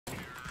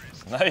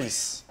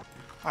Nice.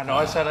 I know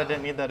I said I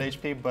didn't need that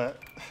HP, but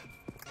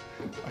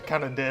I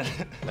kind of did.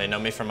 They know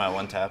me for my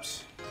one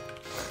taps.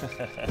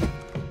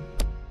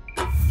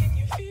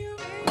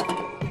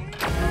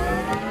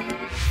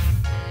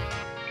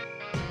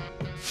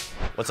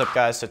 What's up,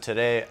 guys? So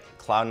today,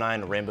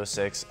 Cloud9,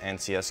 Rainbow6, and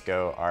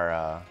CSGO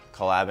are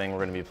collabing. We're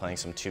going to be playing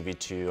some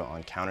 2v2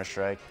 on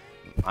Counter-Strike.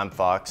 I'm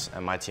Fox,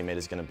 and my teammate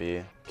is going to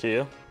be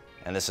Keo.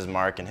 And this is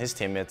Mark, and his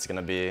teammate's going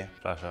to be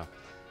Pasha.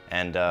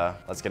 And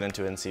let's get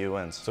into it and see who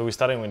wins. So we're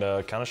starting with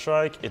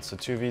Counter-Strike. It's a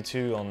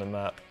 2v2 on the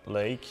map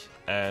Lake,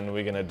 and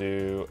we're gonna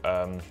do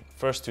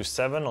first to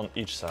 7 on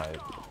each side.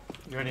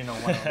 You already know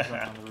one of them's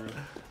on the roof.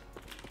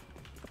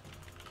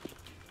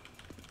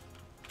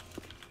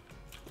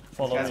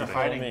 Follow These guys me, are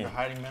hiding. follow me. They're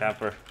hiding, man.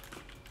 Camper.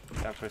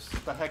 Campers.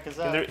 What the heck is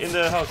that? In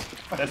the house.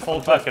 That fall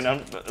Back back.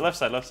 and left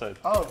side, left side.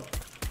 Oh.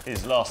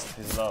 He's lost,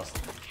 he's lost.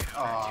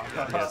 Aw.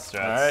 Yes,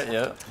 All right,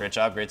 yeah. Great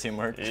job, great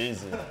teamwork.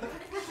 Easy.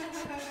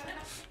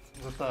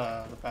 With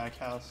the back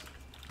house.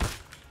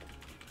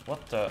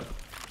 What the?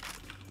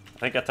 I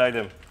think I tagged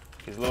him.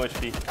 He's low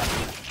HP.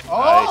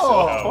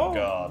 Oh! Oh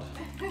god.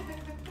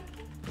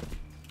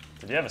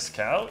 Did you have a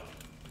scout?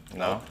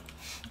 No.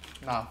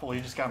 Nah, fool,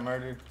 you just got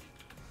murdered.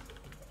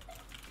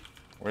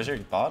 Where's your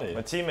body?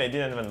 My teammate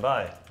didn't even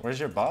buy. Where's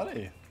your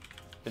body?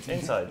 It's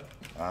inside.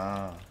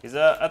 Ah. He's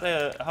at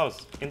the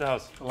house, in the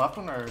house. The left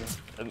one or?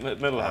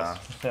 Middle house.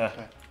 Yeah.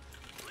 Okay.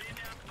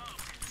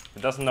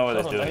 He doesn't know what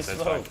he's doing, Nice so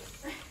it's smoke.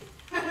 fine.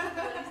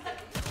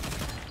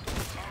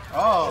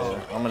 Oh!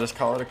 I'm gonna just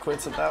call it a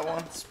quits at that one.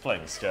 It's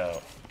playing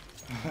scout.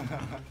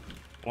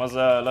 One's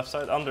left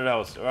side, under the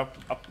house, or up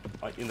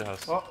like in the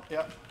house. Oh,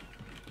 yeah.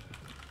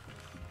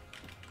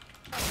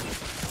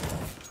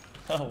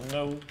 Oh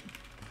no.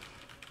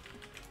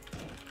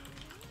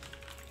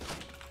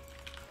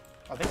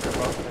 I think they're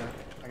both there.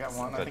 I got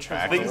one. The I think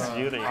track there's He's one on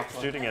the shooting, top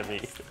floor. shooting at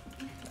me.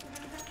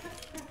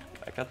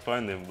 I can't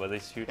find him, but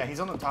he's shooting. Yeah, he's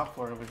on the top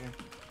floor over here.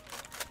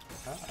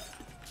 Ah.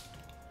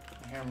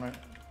 I hear him right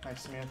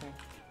next to me, I think.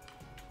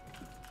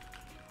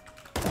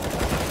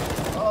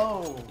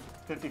 Oh!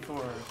 54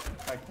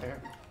 right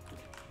there.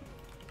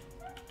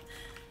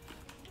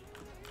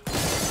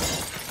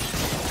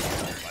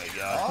 Oh my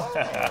god.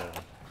 Oh.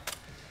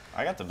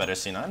 I got the better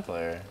C9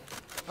 player.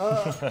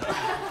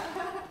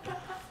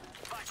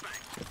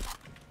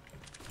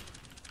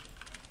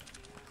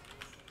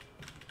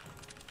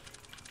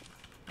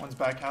 One's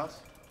back house.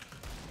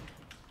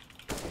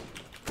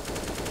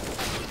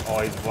 Oh,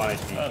 he's 1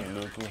 HP. Oh,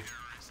 Luku.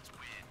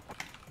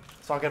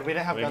 It's all good. We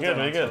didn't have Very guns good, on,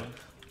 very good. so-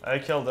 I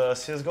killed the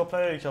CSGO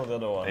player, you killed the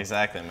other one.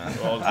 Exactly, man.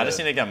 All I just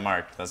good. need to get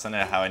marked. That's not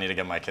how I need to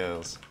get my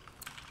kills.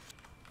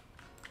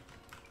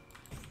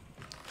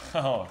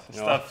 Oh, is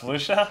No. that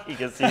Flusha? He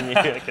can see me,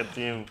 I can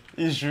see him.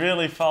 He's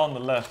really far on the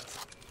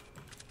left.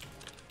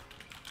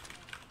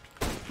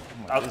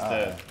 Out He's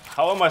dead.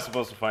 How am I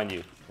supposed to find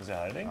you? Is he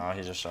hiding? Oh,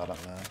 he just shot up,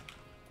 man.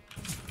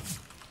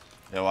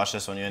 Yo, watch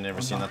this one. You ain't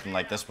never seen nothing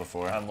like this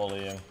before. I'm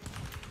volleying.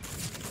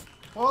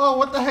 Whoa,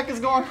 what the heck is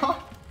going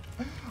on?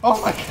 Oh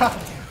my god.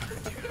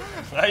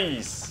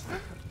 Nice!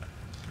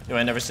 Yo, I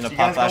ain't never seen a You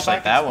pop guys go flash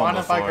like back and that one spawn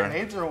and fight before.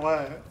 grenades or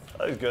what?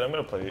 That is good, I'm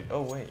gonna play.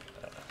 Oh wait,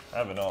 I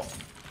have it all.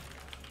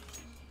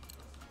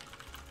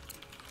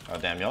 Oh,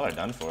 damn, y'all are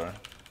done for.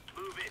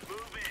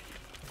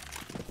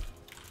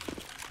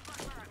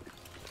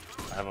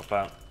 I have a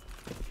plan.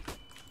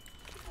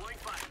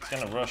 It's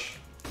gonna rush.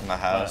 In the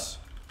house.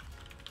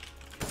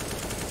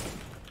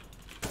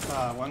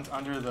 One's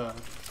under the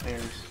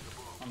stairs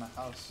on the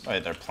house.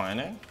 Wait, they're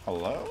planning?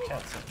 Hello?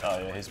 Can't see. Oh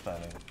yeah, he's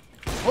planning.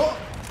 Whoa!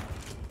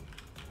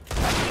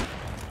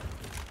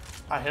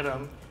 I hit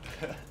him.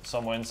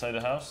 Somewhere inside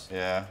the house?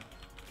 Yeah.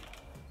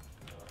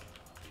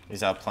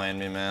 He's outplaying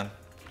me, man.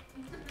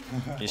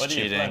 He's What do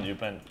you cheating. plan? You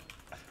plan.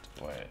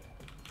 Wait.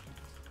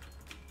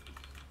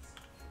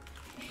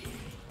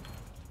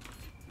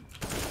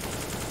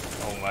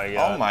 Oh my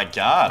god. Oh my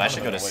god, I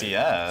should go to Wait.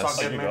 It's all CS.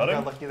 good, you man. got You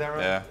him? got lucky there,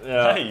 right? Yeah.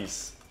 Yeah.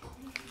 Nice!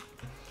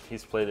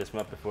 He's played this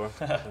map before.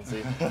 I can see.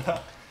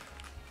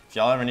 If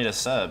y'all ever need a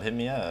sub, hit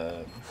me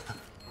up.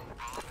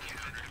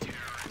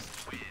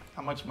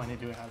 How much money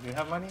do we have? Do we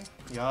have money?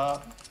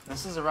 Yup.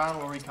 This is around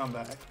where we come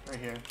back. Right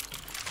here.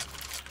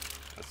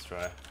 Let's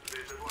try.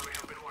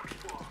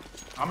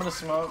 I'm gonna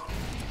smoke.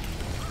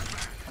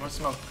 I'm gonna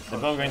smoke. They're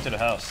both going to the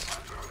house.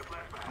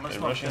 I'm gonna They're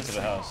smoke rushing this to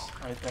the house.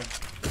 right there.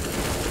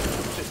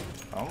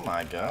 Oh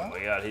my Oh god. my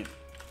god, he...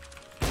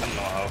 I don't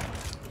know how.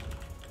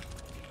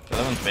 The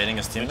other one's baiting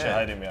his They're teammate.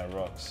 hiding behind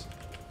rocks.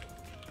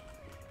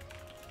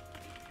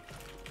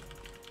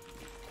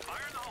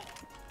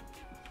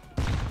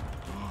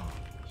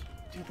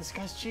 Dude, this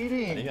guy's How do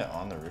cheating. you get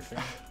on the roof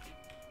here?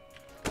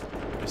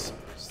 He's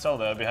still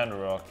there behind the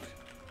rock.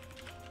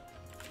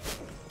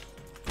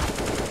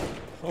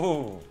 Ooh!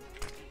 Oh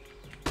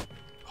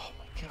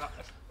my god.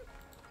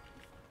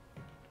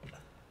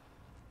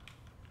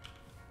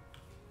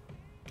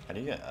 How do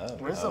you get up?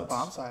 Where's Oh, the it's-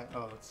 bomb site?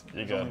 Oh, it's You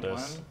there's got only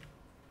this. one.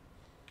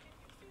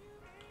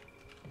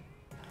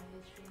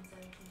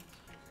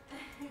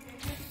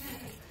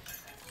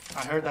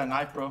 I heard that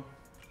knife, bro.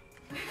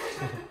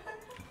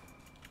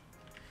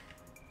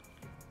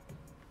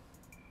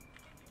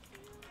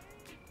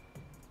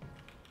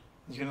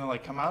 You gonna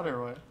like come out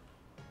or what?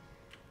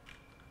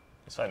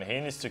 It's fine. He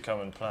needs to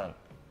come and plant.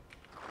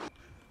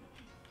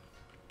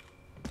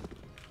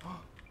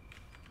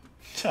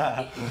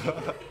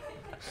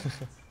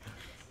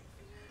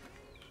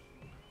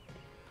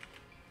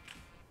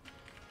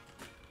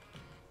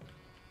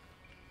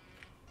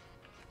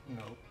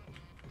 Nope.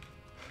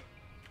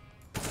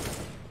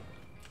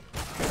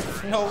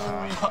 No.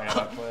 I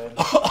got played.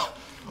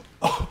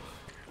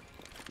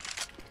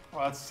 Oh,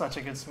 that's such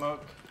a good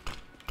smoke.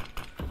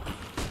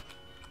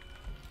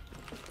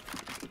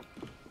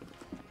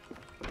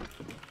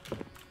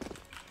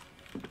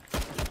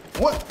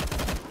 What?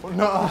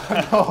 No.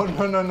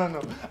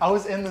 I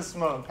was in the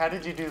smoke. How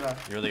did you do that?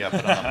 You really got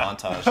put on a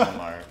montage, no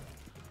Mark.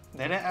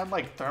 They didn't add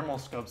like thermal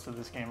scopes to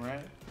this game,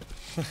 right?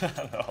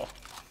 No.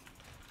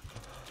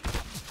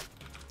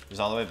 He's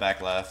all the way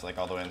back left, like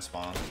all the way in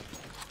spawn.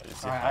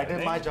 Alright, I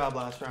did my job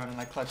last round and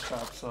I clutched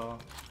up, so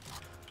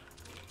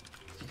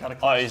you gotta Oh,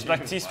 clutch he's too.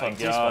 back T-spawn. God,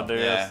 T-spawn. there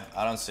Yeah,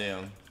 I don't see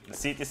him. The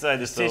CT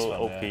side is so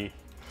T-spawn, OP.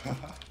 yeah.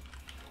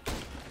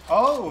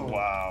 Oh!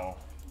 Wow.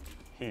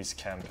 He's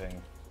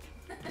camping.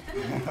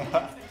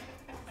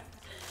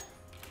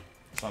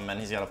 So man,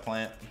 he's got a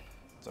plant.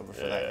 It's over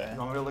for that guy. You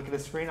want me to look at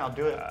his screen? I'll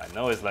do it. I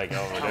know it's like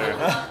over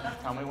there.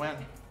 Tell me when.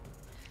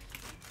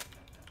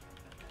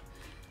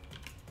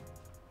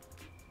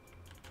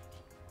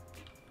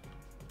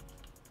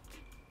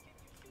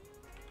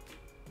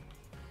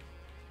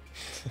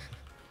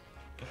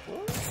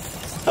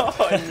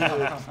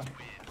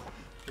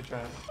 Good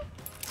try.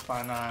 It's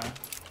fine.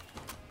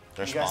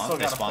 They're You guys spawned. still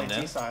They gotta spawned play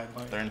in. T-side.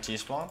 Like, They're in T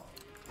spawn.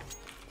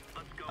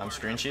 I'm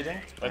screen cheating.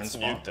 They're in Let's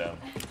spawn. mute them.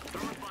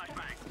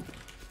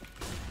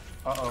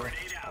 uh-oh. Okay,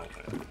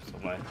 so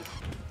my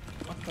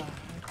What the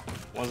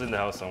heck? one's in the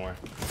house somewhere.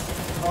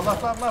 Oh,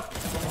 left.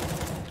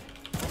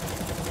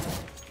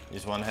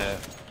 He's one hit.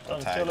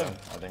 Don't Tagged kill him. him.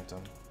 I dinked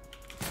him.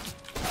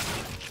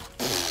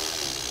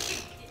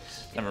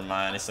 Never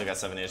mind. He still got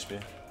 70 HP.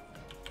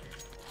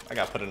 I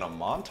got put in a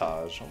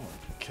montage. Oh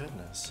my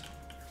goodness.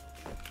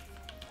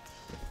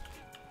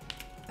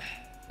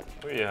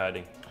 Where are you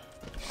hiding?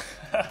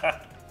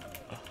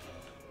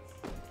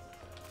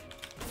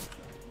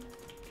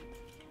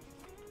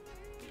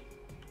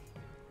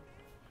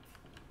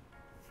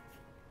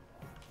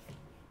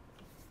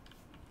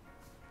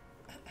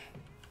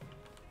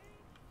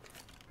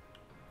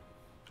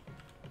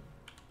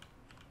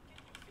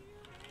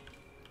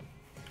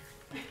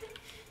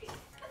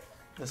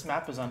 This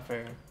map is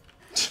unfair.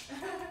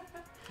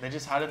 They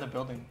just hide in the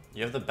building.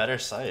 You have the better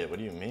sight. What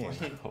do you mean?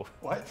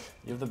 What?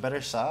 You have the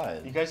better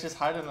side. You guys just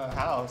hide in the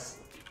house.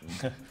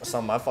 It's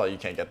not my fault you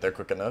can't get there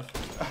quick enough.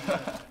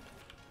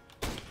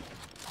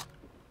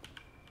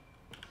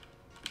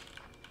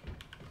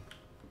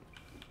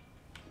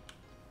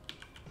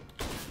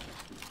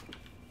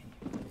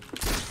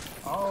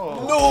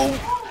 Oh. No!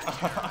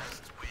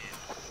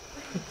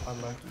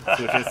 Unlucky.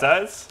 Switching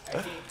sides?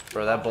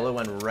 Bro, that bullet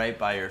went right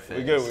by your face.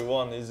 We good. We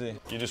won. Easy.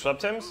 You just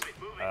swapped teams?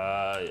 Yeah,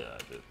 I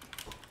did.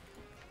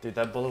 Dude,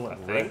 that bullet went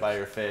I right think. by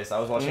your face. I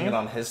was watching it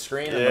on his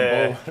screen and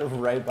Yeah. the bullet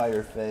went right by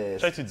your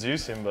face. Tried to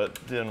juice him,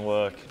 but didn't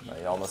work.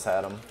 You almost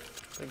had him.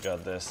 We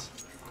got this.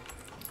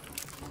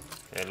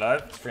 Okay,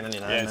 live?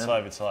 399. Yeah, it's man.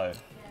 live. It's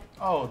live.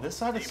 Oh, this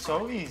side is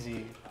so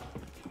easy.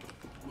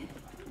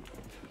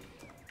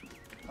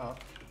 Oh.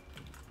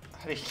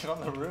 How do you get on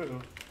the roof?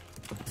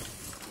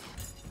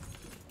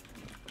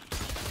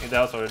 In the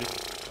house already.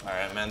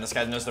 Alright, man, this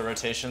guy knows the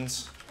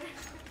rotations.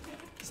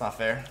 It's not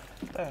fair.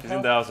 He's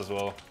in the house as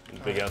well. In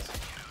the big house.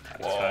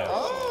 That's fine.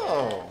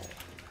 Oh!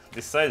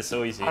 This side is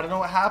so easy. I don't know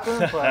what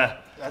happened,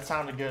 but that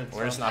sounded good.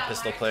 We're just not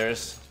pistol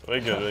players. We're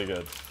good. We're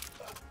good.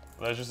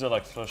 Let's just do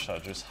like flush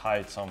shot. Just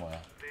hide somewhere.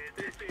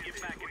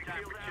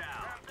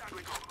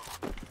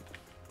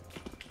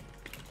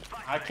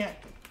 I can't.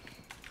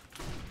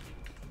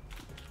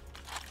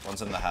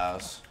 One's in the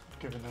house.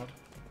 Giving up.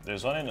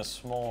 There's one in a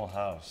small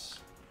house.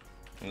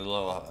 In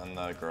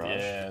the garage.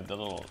 Yeah, the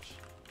little.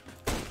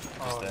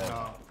 Oh dead.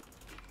 no.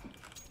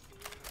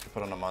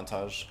 Put on a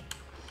montage.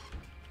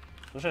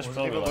 Which is Where's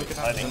probably people like looking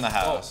at? hiding. He's in the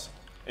house. Oh,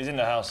 he's in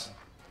the house.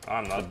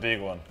 I'm The not. big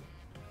one.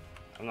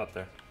 I'm not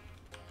there.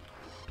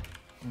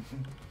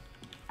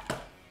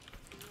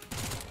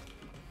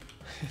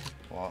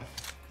 Well,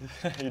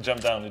 You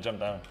jump down. You jump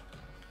down.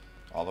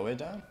 all the way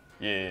down?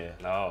 Yeah.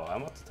 No,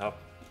 I'm at the top.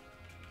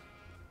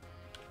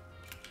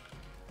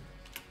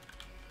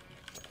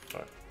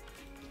 Fuck.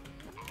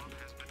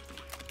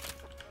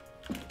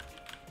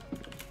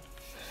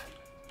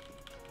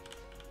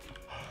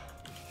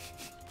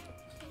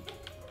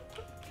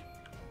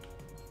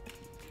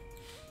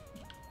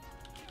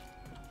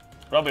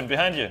 Robin,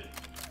 behind you.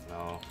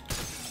 No.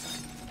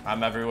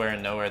 I'm everywhere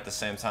and nowhere at the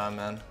same time,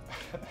 man.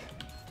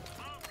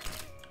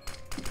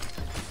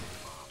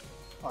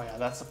 Oh yeah,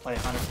 that's the play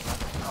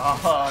 100%.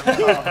 Oh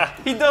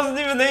no. He doesn't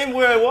even name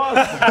where I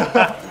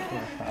was.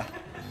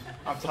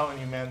 I'm telling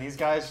you, man, these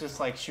guys just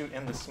like shoot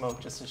in the smoke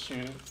just to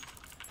shoot.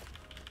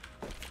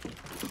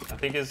 I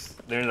think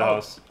they're in the Oh,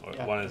 house. Or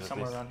Yeah, one is at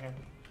somewhere least. around here.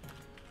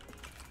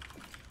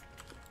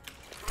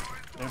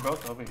 They're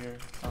both over here.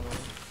 Probably.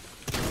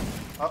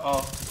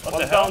 Uh-oh. What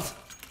the hell?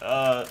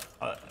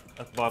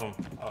 At the bottom,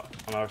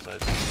 on our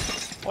side.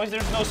 Why is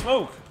there no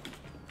smoke?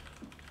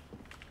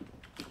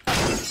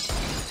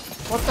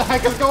 What the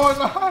heck is going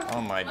on?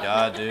 Oh my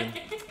god, dude.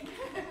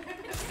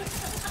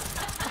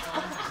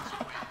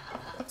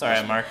 It's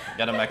alright, Mark.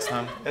 Get him next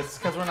time. It's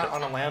because we're not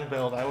on a land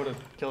build. I would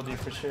have killed you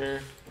for sure.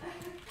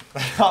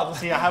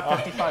 See, I have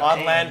 55 On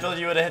aim. land build,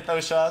 you would have hit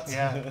those shots?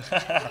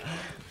 Yeah.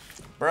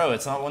 Bro,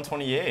 it's not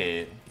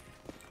 128.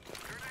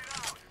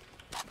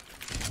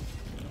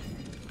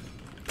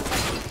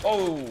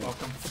 Oh!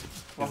 Welcome.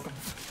 Welcome.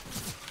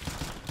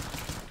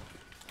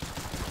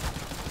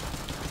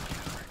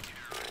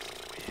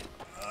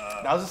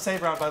 That was a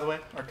save round, by the way.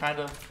 Or kind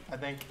of, I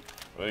think.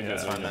 Very good.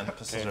 It's fine, man. Can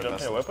Pistols you are drop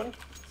best. me a weapon?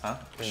 Huh?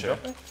 Can you Sure.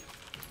 drop me?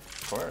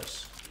 Of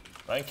course.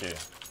 Thank you.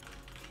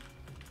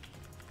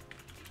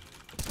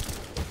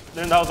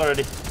 They're in the house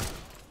already.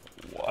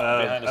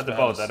 Behind us, At the behind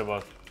boat, us. at the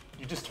boat.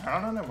 You just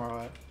turn on him or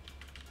what?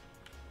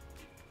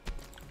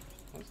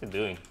 What's he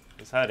doing?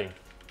 He's hiding.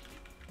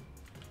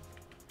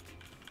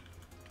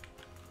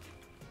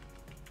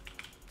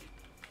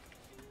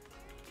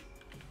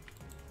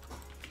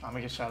 I'm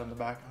gonna get shot in the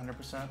back,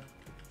 100%.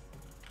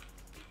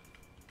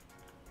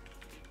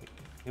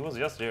 He was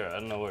just here. I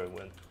don't know where it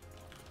went.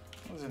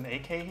 Was it an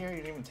AK here? You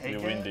didn't even take You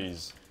it? win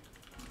these.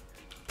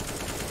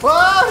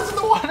 Whoa, it's in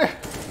the water!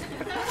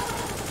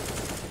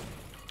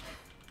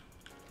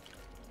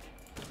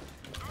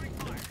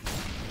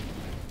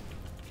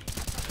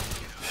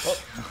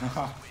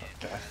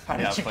 How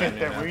did you get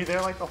there? Were you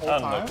there like the whole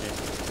time? Unlucky.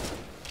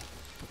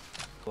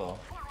 Cool.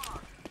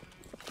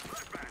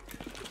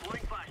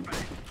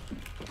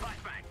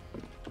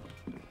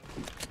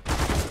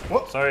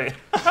 Sorry.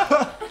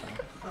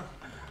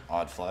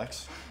 Odd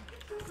flex.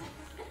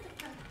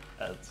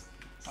 That's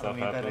I stuff don't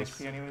need that happens.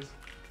 HP anyways.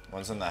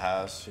 One's in the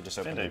house. You just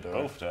I think opened they the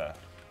door. both there.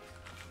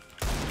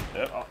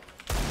 Yep. Oh.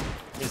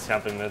 He's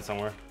camping mid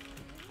somewhere.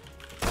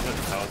 He's at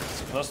the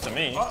house. It's close to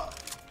me.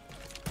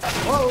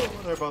 Whoa,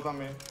 they're both on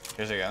me.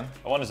 Here's your gun.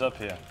 One is up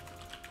here.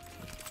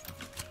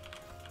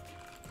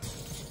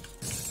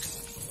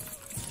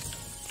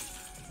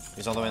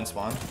 He's all the way in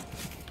spawn.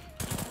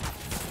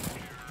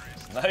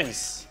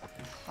 Nice.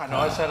 I know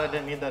I said I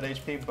didn't need that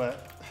HP,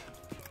 but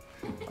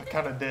I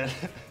kind of did.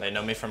 They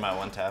know me from my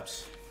one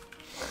taps.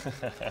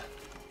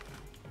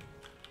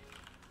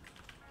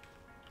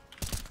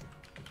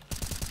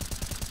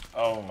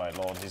 Oh my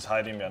lord, he's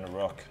hiding behind a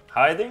rock.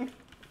 Hiding?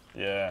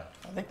 Yeah.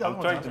 I think that I'm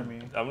one's trying under to.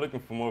 me. I'm looking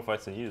for more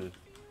fights than you.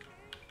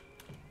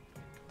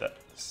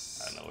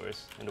 That's... I don't know where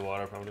it's in the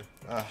water probably.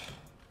 Ugh.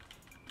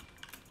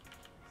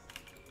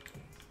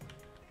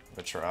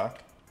 Which rock?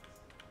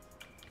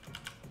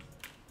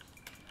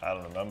 I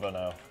don't remember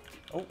now.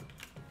 Oh.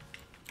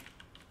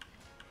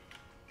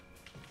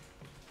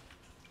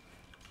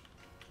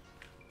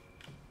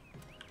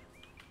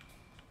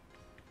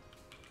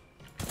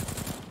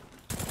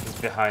 He's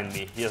behind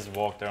me. He has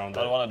walked around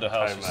I the wanted the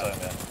house entire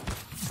beside map.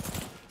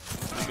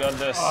 me. You got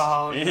this.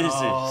 Oh, Easy.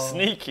 no.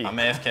 Sneaky. I'm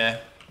AFK.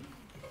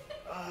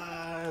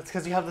 It's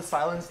because you have the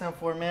silence now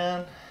for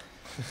man.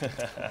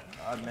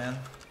 God, man.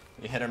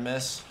 You hit or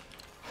miss.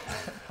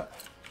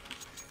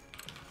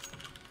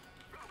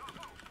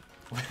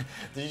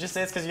 Did you just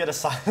say it's because you had a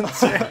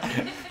silencer?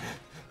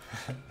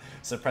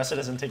 Suppressor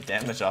doesn't take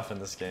damage off in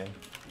this game.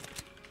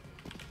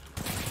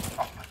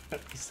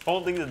 He's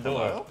holding the door.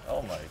 Hello?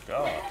 Oh my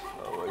god.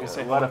 You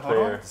say What a hold on.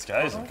 player. This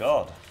guy's a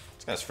god.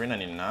 This guy's free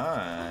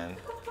 99.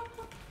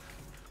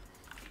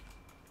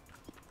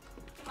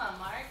 Come on,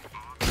 Mark.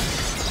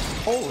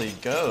 Holy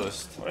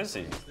ghost. Where is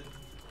he?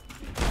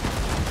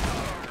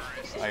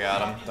 I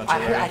got him. Don't I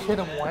you worry. hit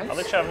him I once.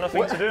 literally have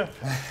nothing to do.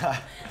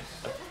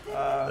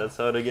 That's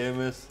how the game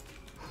is.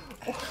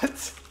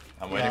 What?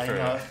 I'm waiting for. You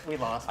know, we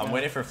lost. I'm man.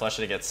 waiting for Flusha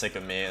to get sick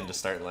of me and just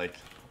start like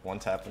one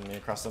tapping me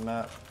across the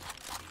map.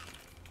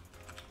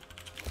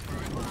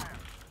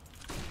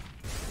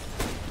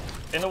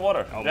 In the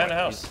water. Oh Behind the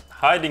my- house. he's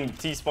hiding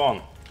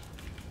T-spawn.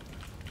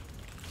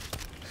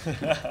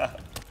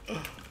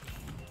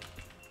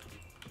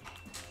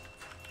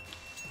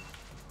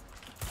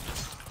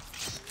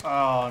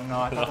 Oh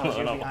no, I thought that was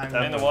you No, behind no,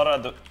 me. In the water.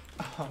 At the...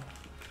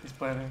 He's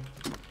planning.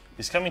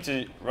 He's coming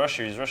to rush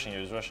you. He's rushing you.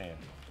 He's rushing you.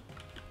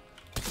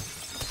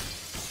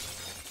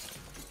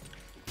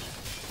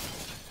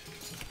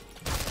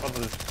 What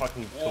does this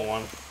fucking go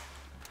on?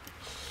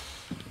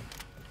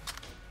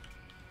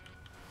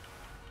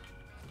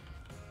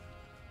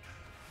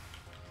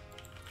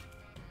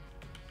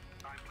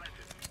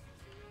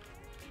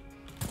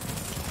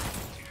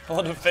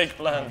 What a fake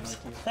plant.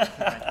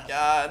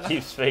 God.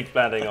 Keeps fake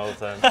planting all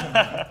the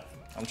time.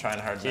 I'm trying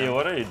hard Gee, now.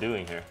 what are you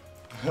doing here?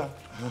 You're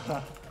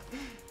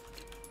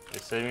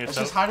saving Let's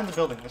yourself? just hide in the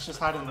building. Let's just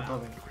hide in the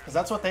building. Because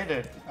that's what they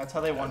did. That's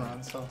how they won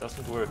runs. So.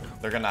 Doesn't work.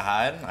 They're gonna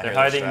hide? I They're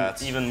hear hiding those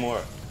strats. even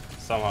more,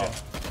 somehow.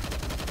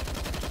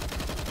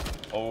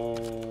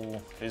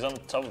 Oh, he's on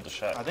top of the I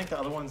shack. think the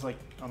other one's like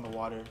on the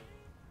water.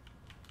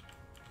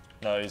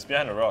 No, he's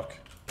behind a rock.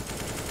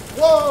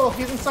 Whoa,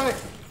 he's inside.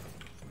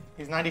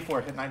 He's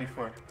 94, hit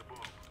 94.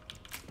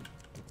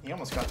 He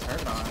almost got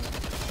turned on.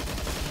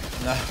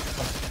 No.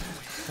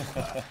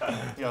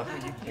 Yo,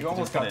 you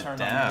almost got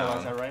turned on. You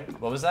realize that,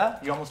 right? What was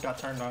that? You almost got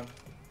turned on.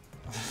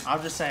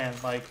 I'm just saying,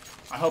 like,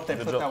 I hope they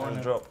put that one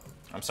in. Drop.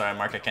 I'm sorry,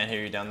 Mark, I can't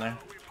hear you down there.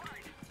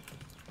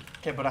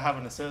 Okay, but I have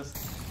an assist.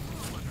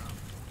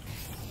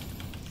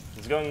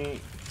 He's going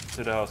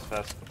to the house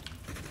fast.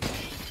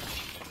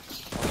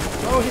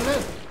 Oh, he's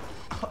in.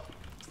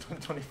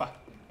 25.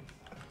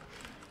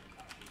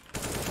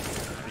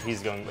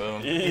 He's going.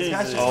 Boom. These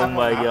guys just Oh have no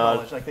my map God.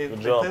 knowledge. Like, they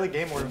Good job. play the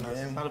game more than us.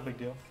 It's not a big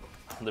deal.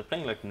 They're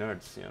playing like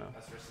nerds, you know.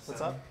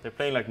 What's up? They're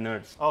playing like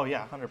nerds. Oh,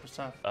 yeah,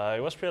 100%.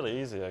 It was pretty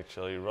easy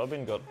actually.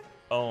 Robin got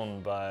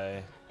owned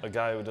by a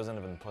guy who doesn't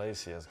even play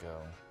CSGO.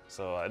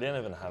 So I didn't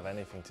even have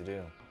anything to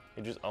do.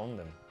 He just owned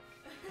him.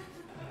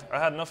 I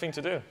had nothing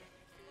to do.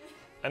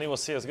 And he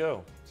was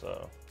CSGO.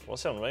 So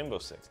what's on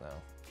Rainbow6 now?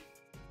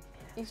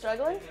 You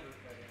struggling?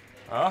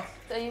 Huh?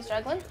 Are you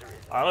struggling?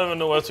 I don't even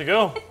know where to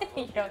go.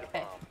 You're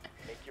okay.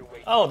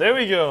 Oh, there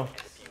we go.